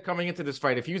 we said coming into this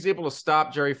fight, if he was able to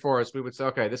stop Jerry Forrest, we would say,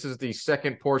 okay, this is the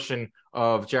second portion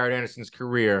of Jared Anderson's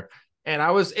carear. And I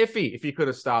was iffy if he could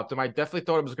have stopped him. I definitely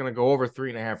thought it was going to go over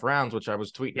 3.5 rounds, which I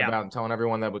was tweeting about and telling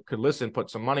everyone that could listen, put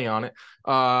some money on it.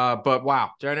 But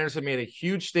wow, Jared Anderson made a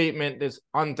huge statement. This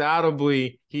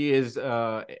undoubtedly, he is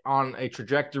on a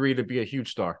trajectory to be a huge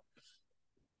star.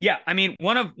 Yeah, I mean,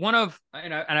 one of,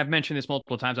 and I've mentioned this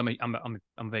multiple times. I'm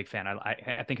a big fan.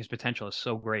 I think his potential is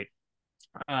so great.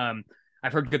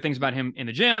 I've heard good things about him in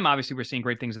the gym. Obviously, we're seeing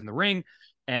great things in the ring.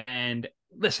 And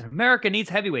listen, America needs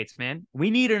heavyweights, man. We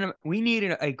need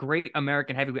a great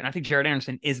American heavyweight. And I think Jared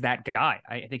Anderson is that guy.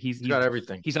 I think he's got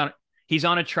everything. He's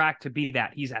on a track to be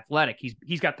that. He's athletic.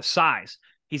 He's got the size.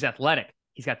 He's athletic.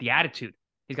 He's got the attitude.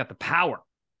 He's got the power.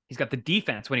 He's got the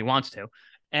defense when he wants to.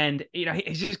 And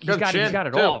he's got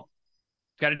it all.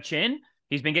 He's got a chin.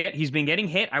 He's been getting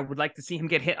hit. I would like to see him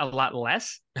get hit a lot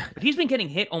less. But he's been getting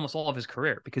hit almost all of his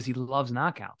career because he loves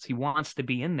knockouts. He wants to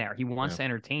be in there. He wants to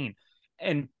entertain.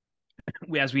 And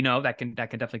as we know, that can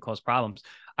definitely cause problems.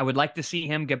 I would like to see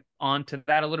him get onto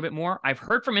that a little bit more. I've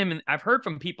heard from him, and I've heard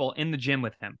from people in the gym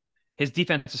with him. His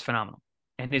defense is phenomenal,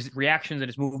 and his reactions and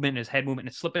his movement, and his head movement, and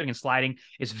his slipping and sliding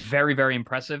is very, very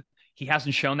impressive. He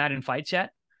hasn't shown that in fights yet,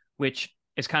 which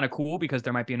is kind of cool because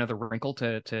there might be another wrinkle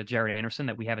to Jared Anderson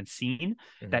that we haven't seen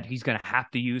that he's going to have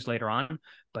to use later on.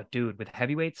 But dude, with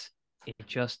heavyweights, it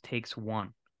just takes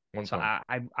one. 1 So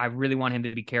point. I really want him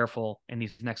to be careful in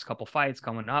these next couple fights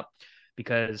coming up,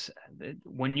 because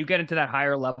when you get into that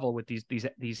higher level with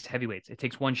these heavyweights, it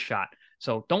takes one shot.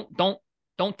 So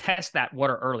don't test that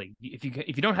water early. If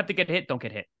you don't have to get hit, don't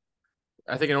get hit.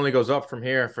 I think it only goes up from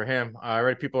here for him.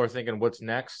 Already people are thinking, what's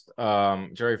next?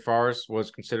 Jerry Forrest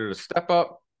was considered a step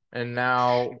up, and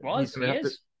now he's gonna have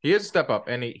to. He is a step up,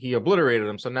 and he obliterated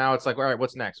him. So now it's like, all right,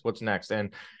 what's next? What's next?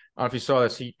 And I don't know if you saw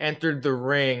this. He entered the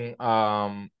ring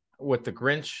with the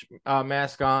Grinch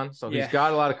mask on, so he's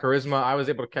got a lot of charisma. I was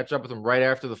able to catch up with him right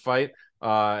after the fight.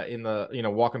 In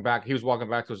the walking back, he was walking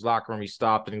back to his locker room. He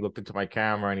stopped and he looked into my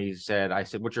camera and he said, "I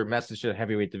said, what's your message to the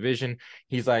heavyweight division?"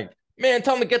 He's like, "Man,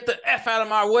 tell him to get the F out of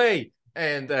my way."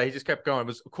 And he just kept going. It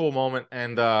was a cool moment.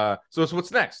 And so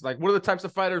what's next? Like, what are the types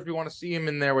of fighters we want to see him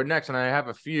in there with next? And I have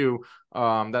a few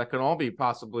that can all be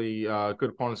possibly good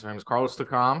opponents for him. It's Carlos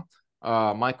Takam,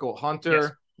 Michael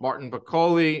Hunter, Martin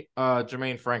Piccoli,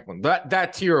 Jermaine Franklin.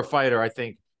 That tier of fighter, I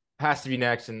think, has to be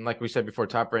next. And like we said before,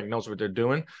 Top Rank knows what they're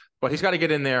doing. But he's got to get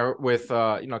in there with,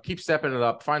 keep stepping it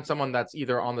up. Find someone that's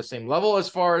either on the same level as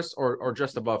Forrest or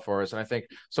just above Forrest. And I think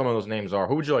some of those names are.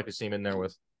 Who would you like to see him in there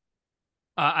with?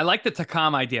 I like the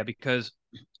Takam idea because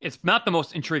it's not the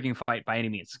most intriguing fight by any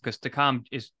means, because Takam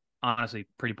is honestly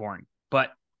pretty boring,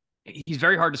 but he's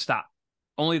very hard to stop.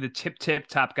 Only the tip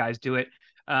top guys do it.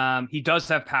 He does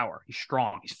have power. He's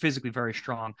strong. He's physically very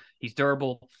strong. He's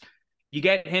durable. You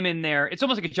get him in there. It's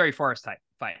almost like a Jerry Forrest type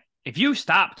fight. If you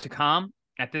stop Takam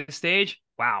at this stage,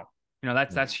 wow,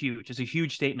 that's huge. It's a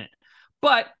huge statement.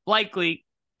 But likely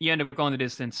you end up going the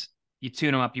distance. You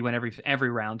tune him up. You win every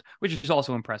round, which is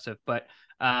also impressive. But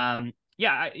that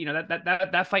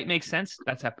fight makes sense.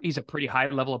 He's a pretty high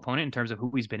level opponent in terms of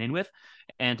who he's been in with,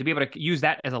 and to be able to use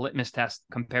that as a litmus test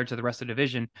compared to the rest of the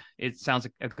division, it sounds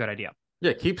like a good idea.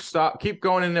 Yeah, keep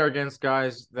going in there against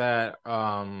guys that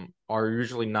are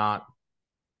usually not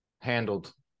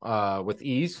handled with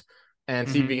ease, and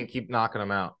see if you can keep knocking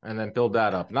them out, and then build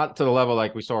that up. Not to the level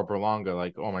like we saw Berlanga,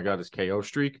 like, oh my god, this KO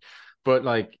streak, but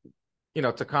like,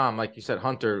 Takam, like you said,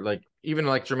 Hunter, like even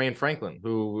like Jermaine Franklin,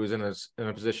 who was in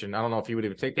a position, I don't know if he would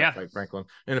even take that fight, Franklin,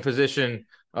 in a position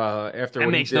after that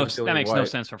makes no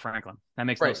sense for Franklin. That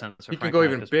makes no sense for Franklin. He can go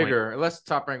even bigger, unless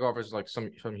Top Rank offers like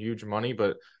some huge money,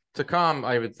 but Takam,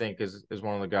 I would think, is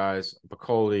one of the guys.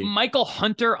 Piccoli, Michael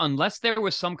Hunter, unless there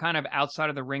was some kind of outside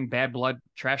of the ring bad blood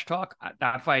trash talk,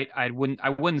 that fight I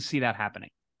wouldn't see that happening.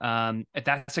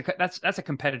 That's a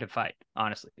competitive fight,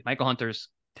 honestly. Michael Hunter's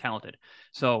talented,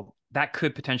 so that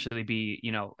could potentially be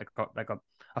like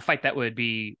a fight that would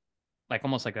be like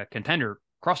almost like a contender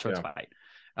crossroads fight.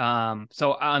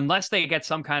 So unless they get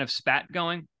some kind of spat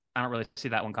going, I don't really see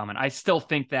that one coming. I still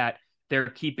think that they're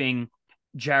keeping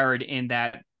Jared in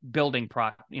that building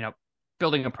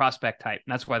a prospect type,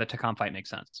 and that's why the Takam fight makes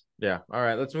sense. Yeah. All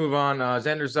right, let's move on.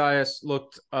 Xander Zayas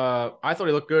looked I thought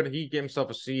he looked good. He gave himself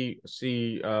a C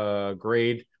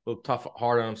grade, a little tough,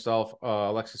 hard on himself.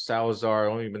 Alexis Salazar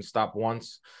only been stopped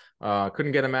once.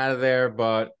 Couldn't get him out of there,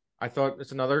 but I thought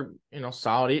it's another,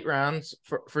 solid 8 rounds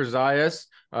for Zayas.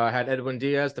 Had Edwin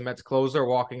Diaz, the Mets closer,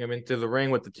 walking him into the ring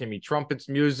with the Timmy Trumpets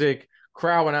music.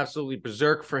 Crowd went absolutely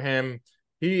berserk for him.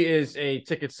 He is a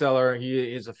ticket seller.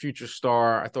 He is a future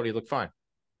star. I thought he looked fine.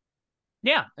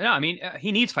 Yeah, no, I mean,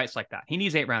 he needs fights like that. He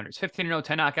needs 8 rounders, 15-0,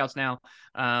 10 knockouts now.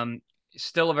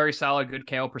 Still a very solid, good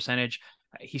KO percentage.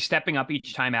 He's stepping up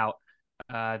each time out.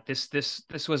 This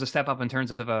was a step up in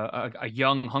terms of a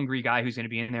young, hungry guy who's going to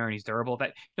be in there, and he's durable.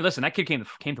 Listen, that kid came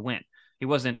to win. He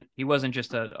wasn't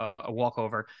just a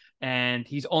walkover, and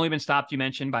he's only been stopped, you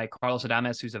mentioned, by Carlos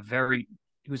Adames,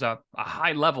 who's a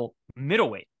high level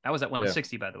middleweight. That was at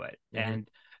 160, by the way. And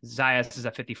Zayas is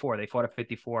at 54. They fought at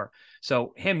 54.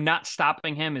 So him not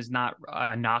stopping him is not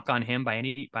a knock on him by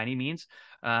any means.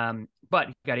 But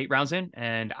he got 8 rounds in,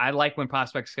 and I like when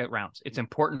prospects get rounds. It's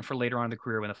important for later on in the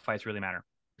career when the fights really matter.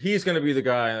 He's going to be the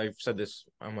guy, I've said this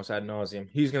almost ad nauseum,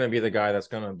 he's going to be the guy that's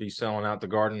going to be selling out the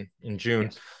Garden in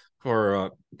June for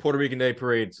Puerto Rican Day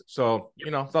parades. So,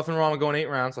 nothing wrong with going 8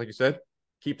 rounds, like you said.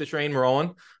 Keep the train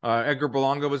rolling. Edgar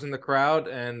Berlanga was in the crowd,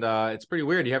 and it's pretty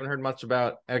weird. You haven't heard much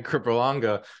about Edgar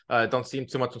Berlanga. Don't see him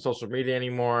too much on social media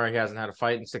anymore. He hasn't had a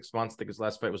fight in 6 months. I think his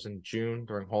last fight was in June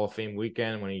during Hall of Fame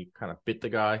weekend when he kind of bit the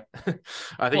guy.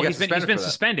 I think he's been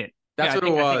suspended. That's what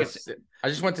it was. I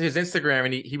just went to his Instagram,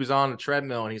 and he was on the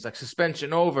treadmill, and he's like,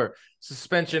 suspension over.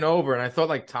 And I thought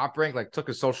like Top Rank took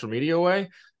his social media away,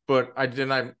 but I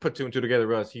put 2 and 2 together.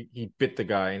 Realized he bit the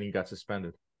guy and he got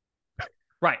suspended.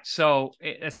 Right. So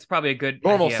it's probably a good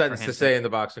normal sentence to say in the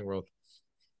boxing world.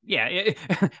 Yeah.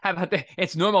 How about that?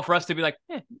 It's normal for us to be like,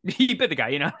 he bit the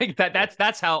guy,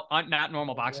 that's how not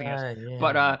normal boxing is. Yeah.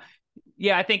 But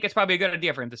Yeah, I think it's probably a good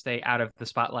idea for him to stay out of the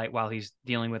spotlight while he's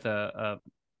dealing with a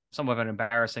somewhat of an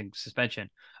embarrassing suspension.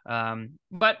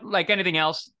 But like anything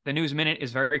else, the news minute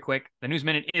is very quick. The news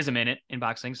minute is a minute in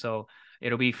boxing, so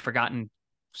it'll be forgotten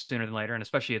sooner than later. And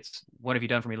especially it's what have you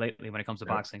done for me lately when it comes to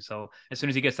boxing. So as soon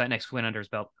as he gets that next win under his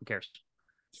belt, who cares?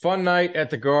 Fun night at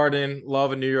the Garden.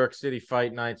 Love a New York City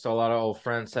fight night. Saw a lot of old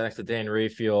friends. Sat next to Dan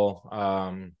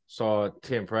Raphael. Saw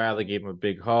Tim Bradley. Gave him a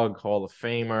big hug. Hall of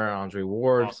Famer Andre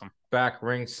Ward. Awesome. Back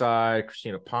ringside.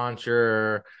 Christina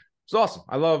Poncher. It's awesome.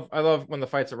 I love when the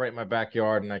fights are right in my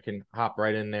backyard and I can hop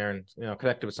right in there and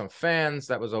connect with some fans.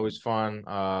 That was always fun.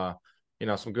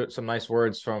 Some nice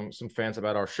words from some fans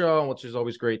about our show, which is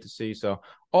always great to see. So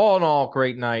all in all,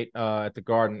 great night at the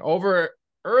Garden. Over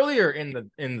earlier in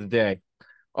the day.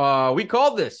 We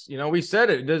called this, we said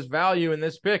it. There's value in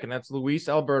this pick, and that's Luis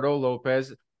Alberto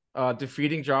Lopez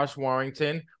defeating Josh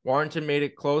Warrington. Warrington made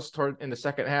it close in the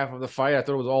second half of the fight. I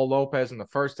thought it was all Lopez in the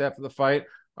first half of the fight.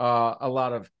 A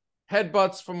lot of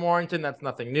headbutts from Warrington. That's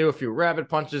nothing new. A few rabbit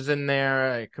punches in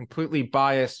there. A completely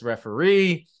biased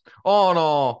referee. All in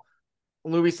all,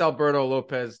 Luis Alberto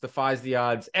Lopez defies the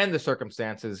odds and the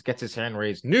circumstances, gets his hand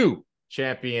raised. New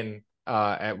champion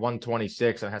at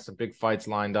 126 and has some big fights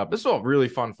lined up. This is a really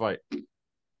fun fight.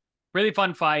 Really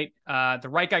fun fight. The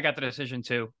right guy got the decision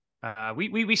too.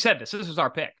 We said this. This was our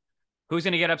pick. Who's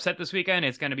going to get upset this weekend?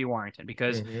 It's going to be Warrington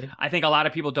because I think a lot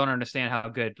of people don't understand how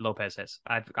good Lopez is.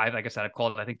 Like I said, I've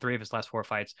called I think 3 of his last 4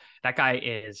 fights. That guy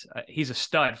is he's a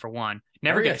stud for one.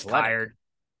 Never gets tired.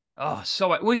 Oh,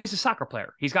 he's a soccer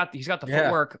player. He's got the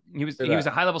footwork. He was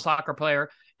a high level soccer player,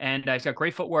 and he's got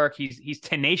great footwork. He's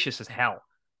tenacious as hell.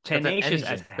 Tenacious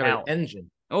as hell.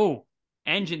 Engine. Oh,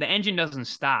 engine. The engine doesn't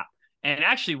stop. And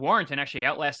actually, Warrington actually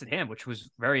outlasted him, which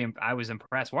was I was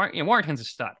impressed. Warrington's a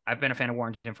stud. I've been a fan of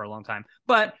Warrington for a long time,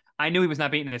 but I knew he was not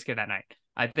beating this kid that night.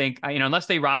 I think, unless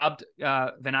they robbed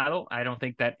Venado, I don't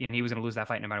think that he was going to lose that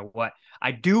fight no matter what.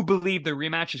 I do believe the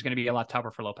rematch is going to be a lot tougher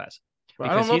for Lopez.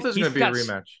 I don't know if there's going to be a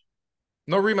rematch.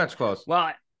 No rematch clause.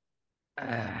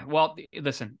 Well,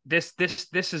 listen. This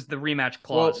is the rematch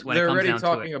clause. Well, they're already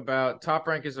talking about Top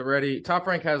Rank has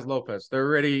Lopez. They're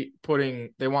already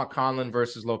they want Conlon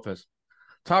versus Lopez.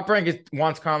 Top Rank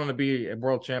wants Conlon to be a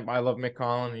world champ. I love Mick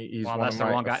Conlon. He's that's the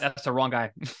wrong guy. That's the wrong guy.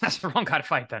 That's the wrong guy to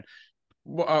fight then.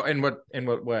 Well, in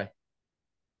what way?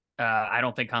 I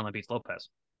don't think Conlon beats Lopez.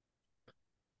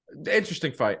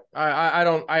 Interesting fight. I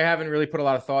haven't really put a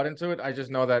lot of thought into it. I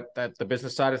just know that the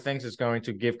business side of things is going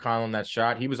to give Conlon that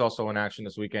shot. He was also in action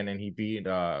this weekend and he beat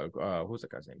who's that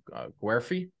guy's name?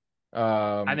 Guerfi.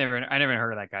 I never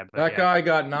heard of that guy. But that guy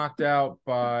got knocked out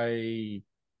by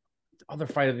other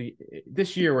fight of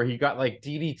this year where he got like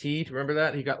DDT. Remember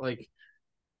that? He got like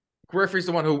Guerfi's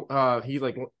the one who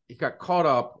he got caught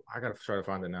up. I gotta try to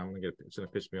find it now. It's gonna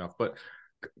piss me off. But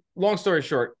long story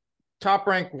short, Top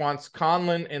Rank wants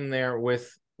Conlon in there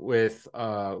with Lopez.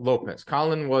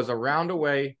 Conlon was a round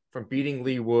away from beating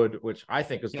Lee Wood, which I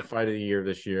think is the fight of the year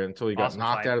this year, until he got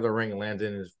knocked out of the ring and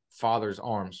landed in his father's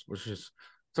arms, which is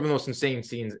some of the most insane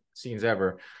scenes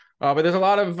ever. But there's a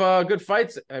lot of good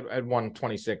fights at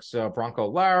 126. Bronco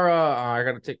Lara. I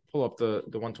got to pull up the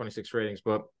 126 ratings,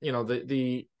 but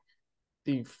the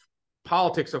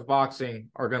politics of boxing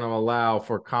are going to allow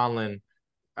for Conlon.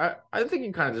 I think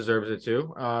he kind of deserves it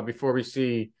too. Before we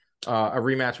see a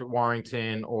rematch with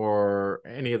Warrington or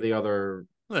any of the other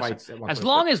fights. As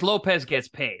long as Lopez gets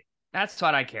paid, that's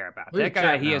what I care about. That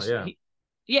guy,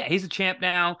 he's a champ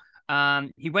now.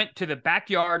 He went to the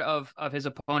backyard of his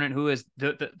opponent, who is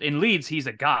in Leeds. He's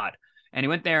a god, and he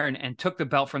went there and took the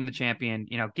belt from the champion.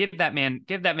 Give that man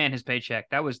his paycheck.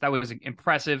 That was an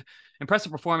impressive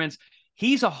performance.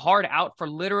 He's a hard out for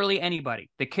literally anybody.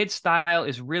 The kid's style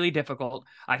is really difficult.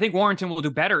 I think Warrington will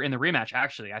do better in the rematch.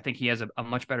 Actually, I think he has a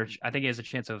much better. I think he has a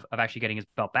chance of actually getting his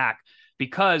belt back,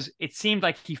 because it seemed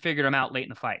like he figured him out late in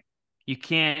the fight. You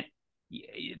can't.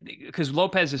 Because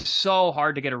Lopez is so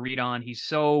hard to get a read on. He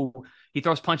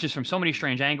throws punches from so many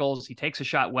strange angles. He takes a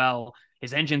shot well.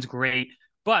 His engine's great.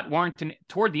 But Warrington,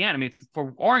 toward the end,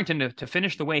 for Warrington to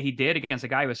finish the way he did against a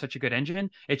guy who has such a good engine,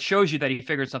 it shows you that he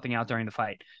figured something out during the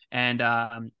fight. And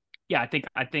I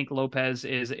think Lopez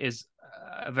is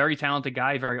a very talented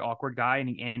guy, very awkward guy, and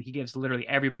he gives literally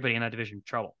everybody in that division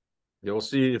trouble. Yeah, we'll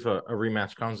see if a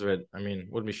rematch comes of it.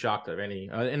 Wouldn't be shocked if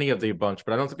any of the bunch,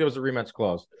 but I don't think there was a rematch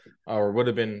clause, or would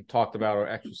have been talked about or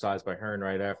exercised by Hearn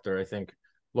right after. I think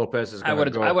Lopez is. I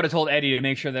would have told Eddie to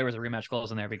make sure there was a rematch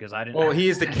clause in there, because I didn't. Well, he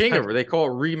is the king of. They call it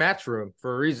rematch room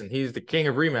for a reason. He's the king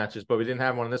of rematches, but we didn't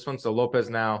have one in this one, so Lopez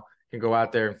now can go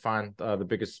out there and find the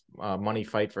biggest money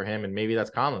fight for him, and maybe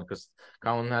that's Conlon, because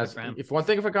Conlon has. If one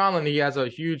thing for Conlon, he has a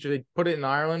huge. They put it in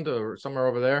Ireland or somewhere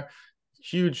over there.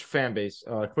 huge fan base.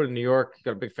 Put in New York,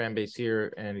 got a big fan base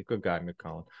here, and a good guy, Mick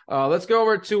Collin. Let's go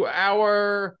over to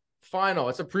our final.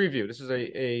 It's a preview. This is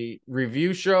a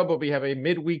review show, but we have a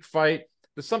midweek fight.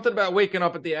 There's something about waking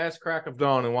up at the ass crack of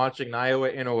dawn and watching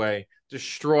Inoue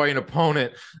destroy an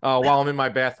opponent while I'm in my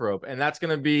bathrobe. And that's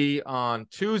going to be on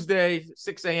Tuesday,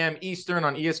 6 a.m. Eastern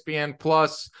on ESPN+.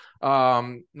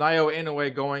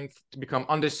 Inoue going to become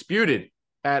undisputed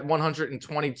at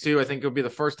 122. I think it'll be the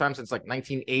first time since like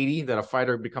 1980 that a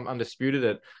fighter become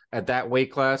undisputed at that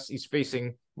weight class. He's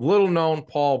facing little known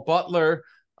Paul Butler,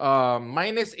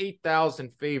 minus 8,000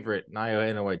 favorite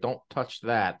Inoue. Don't touch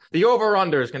that. The over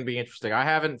under is going to be interesting. I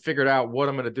haven't figured out what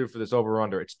I'm going to do for this over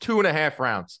under. It's 2.5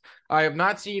 rounds. I have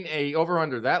not seen a over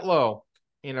under that low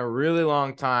in a really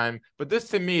long time. But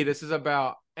to me, this is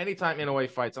about anytime Inoue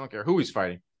fights. I don't care who he's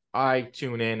fighting. I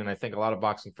tune in, and I think a lot of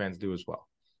boxing fans do as well.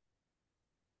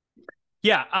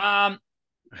 Yeah,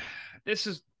 this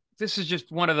is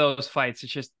just one of those fights.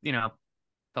 It's just, the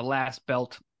last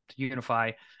belt to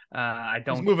unify. I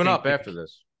don't. He's moving up after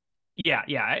this. Yeah,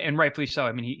 and rightfully so.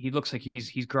 I mean, he looks like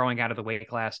he's growing out of the weight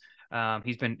class.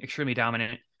 He's been extremely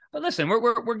dominant. But listen,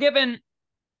 we're given.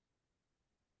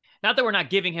 Not that we're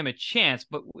not giving him a chance,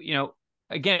 but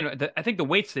again, I think the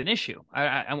weight's an issue.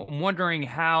 I'm wondering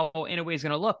how Inoue is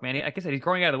going to look, man. Like I said, he's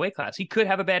growing out of the weight class. He could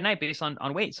have a bad night based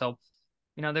on weight. So.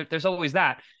 There's always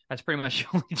that. That's pretty much the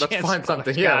only let's find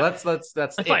something. Yeah, let's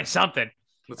find something.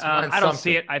 I don't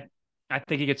see it. I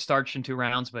think he gets starched in 2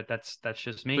 rounds, but that's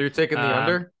just me. So you're taking the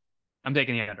under? I'm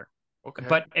taking the under. Okay.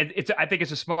 But I think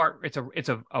it's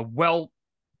a well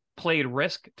played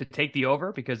risk to take the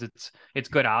over because it's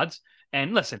good odds.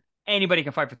 And listen, anybody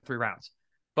can fight for 3 rounds.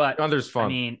 But under's fun. I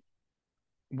mean,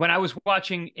 when I was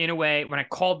watching Inoue, when I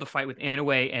called the fight with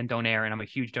Inoue and Donaire, and I'm a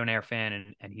huge Donaire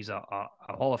fan, and he's a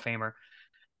Hall of Famer.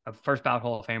 A first bout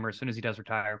Hall of Famer as soon as he does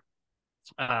retire.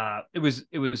 It was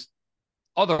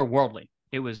otherworldly.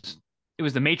 It was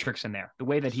the Matrix in there. The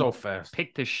way that he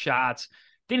picked his shots,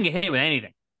 didn't get hit with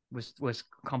anything. It was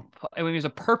a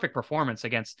perfect performance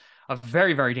against a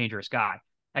very, very dangerous guy.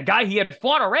 A guy he had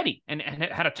fought already and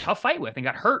had a tough fight with and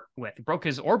got hurt with. He broke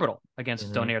his orbital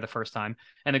against Donaire the first time,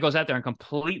 and then goes out there and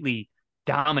completely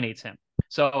dominates him.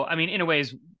 So I mean, Inoue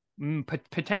is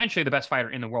potentially the best fighter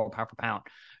in the world, pound for pound.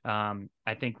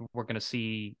 I think we're going to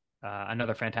see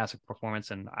another fantastic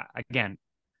performance. And again,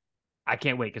 I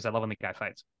can't wait because I love when the guy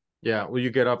fights. Yeah. Will you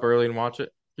get up early and watch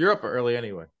it? You're up early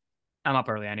anyway. I'm up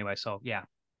early anyway. So yeah.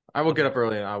 I will get up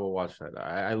early and I will watch that.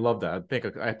 I love that. I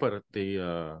think I put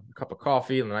the cup of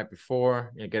coffee the night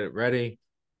before, get it ready.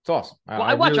 It's awesome. Well,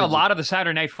 I watch really a lot of the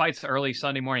Saturday night fights early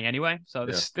Sunday morning anyway. So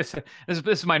this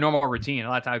is my normal routine. A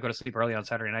lot of times I go to sleep early on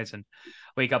Saturday nights and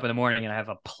wake up in the morning and I have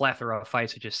a plethora of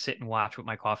fights to just sit and watch with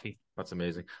my coffee. That's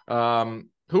amazing.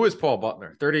 Who is Paul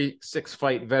Butler? 36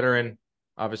 fight veteran,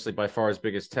 obviously by far his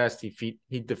biggest test.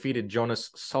 He defeated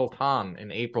Jonas Sultan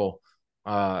in April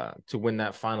to win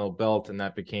that final belt, and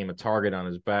that became a target on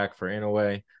his back for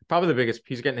Inoue. Probably the biggest.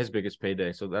 He's getting his biggest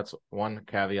payday. So that's one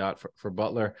caveat for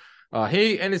Butler.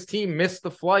 He and his team missed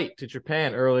the flight to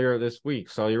Japan earlier this week.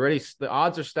 So the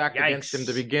odds are stacked against him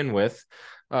to begin with.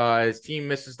 His team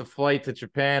misses the flight to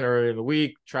Japan earlier in the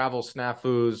week. Travel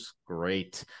snafus,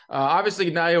 great.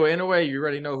 Obviously, Inoue, you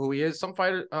already know who he is. Some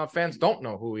fans don't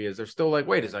know who he is. They're still like,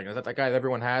 wait a second, is that guy that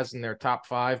everyone has in their top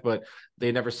 5, but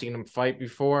they never seen him fight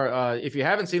before? If you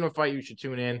haven't seen him fight, you should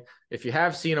tune in. If you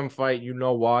have seen him fight, you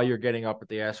know why you're getting up at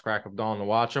the ass crack of dawn to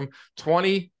watch him.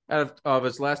 20 out of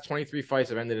his last 23 fights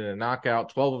have ended in a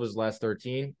knockout, 12 of his last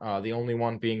 13, the only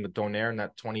one being the Donaire in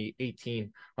that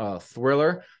 2018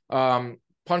 thriller.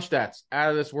 Punch stats out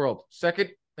of this world.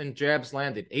 Second in jabs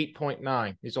landed,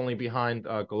 8.9. He's only behind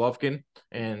Golovkin.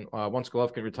 And once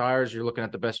Golovkin retires, you're looking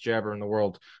at the best jabber in the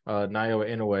world,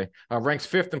 Inoue. Ranks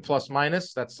 5th in plus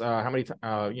minus. That's how many,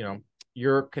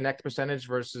 your connect percentage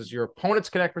versus your opponent's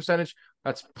connect percentage.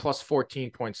 That's plus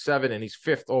 14.7. And he's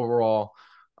 5th overall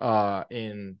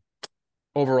in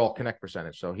overall connect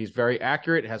percentage. So he's very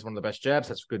accurate, has one of the best jabs,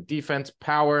 has good defense,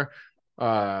 power.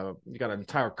 You got an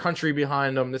entire country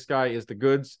behind him. This guy is the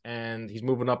goods, and he's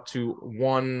moving up to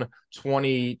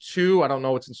 122. I don't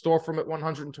know what's in store for him at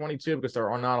 122 because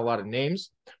there are not a lot of names.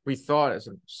 We thought as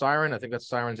a siren, I think that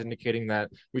siren's indicating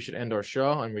that we should end our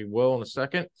show, and we will in a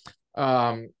second.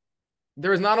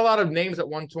 There is not a lot of names at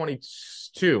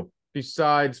 122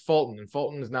 besides Fulton, and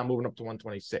Fulton is now moving up to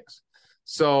 126.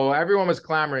 So everyone was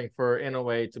clamoring for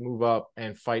Inoue to move up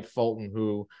and fight Fulton,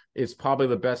 who is probably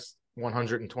the best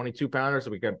 122 pounders.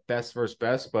 So we got best versus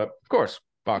best, but of course,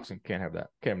 boxing can't have that.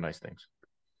 Can't have nice things.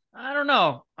 I don't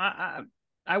know.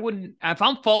 I wouldn't. If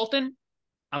I'm Fulton,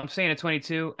 I'm saying at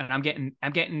 22, and I'm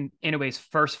getting Inoue's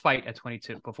first fight at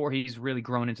 22 before he's really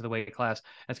grown into the weight class.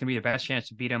 That's gonna be the best chance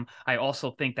to beat him. I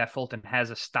also think that Fulton has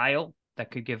a style that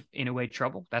could give Inoue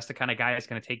trouble. That's the kind of guy that's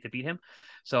gonna take to beat him.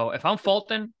 So if I'm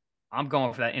Fulton, I'm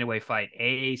going for that Inoue fight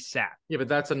ASAP. Yeah, but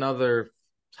that's another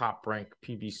top rank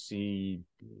PBC.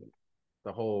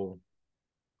 The whole.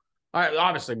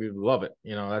 Obviously we love it.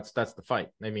 You know, that's the fight.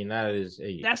 I mean, that is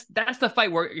that's the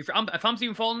fight where if I'm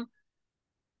Stephen Fulton,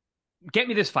 get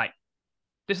me this fight.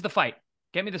 This is the fight.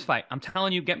 Get me this fight. I'm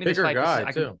telling you, get me this fight. Bigger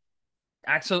guy too.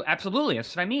 Absolutely.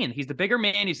 That's what I mean. He's the bigger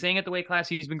man. He's staying at the weight class.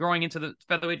 He's been growing into the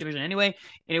featherweight division anyway.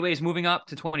 Anyway, he's moving up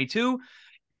to 22.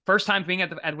 First time being at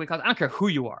the weight class. I don't care who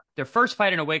you are. Their first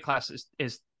fight in a weight class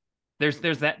is there's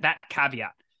that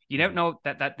caveat. You don't know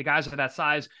that the guys are that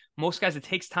size. Most guys, it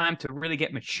takes time to really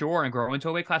get mature and grow into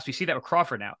a weight class. We see that with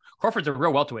Crawford now. Crawford's a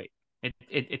real welterweight.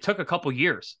 It took a couple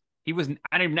years.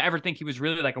 I didn't ever think he was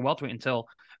really like a welterweight until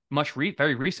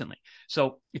very recently.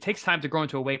 So it takes time to grow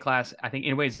into a weight class. I think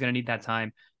Inoue is going to need that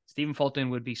time. Stephen Fulton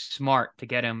would be smart to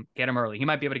get him early. He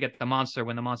might be able to get the monster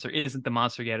when the monster isn't the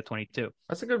monster yet at 22.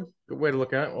 That's a good way to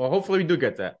look at it. Well, hopefully we do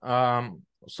get that.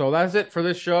 So that's it for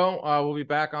this show. We'll be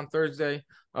back on Thursday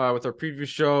with our preview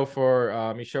show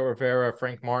for Michelle Rivera,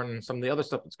 Frank Martin, some of the other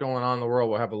stuff that's going on in the world.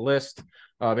 We'll have a list.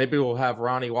 Maybe we'll have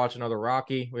Ronnie watch another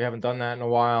Rocky. We haven't done that in a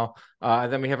while.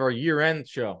 And then we have our year-end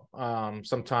show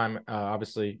sometime,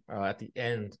 obviously, at the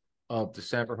end of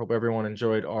December. Hope everyone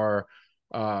enjoyed our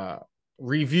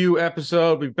review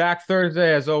episode. We'll be back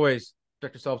Thursday. As always,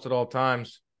 check yourselves at all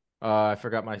times. I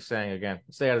forgot my saying again.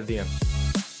 Stay out of DMs.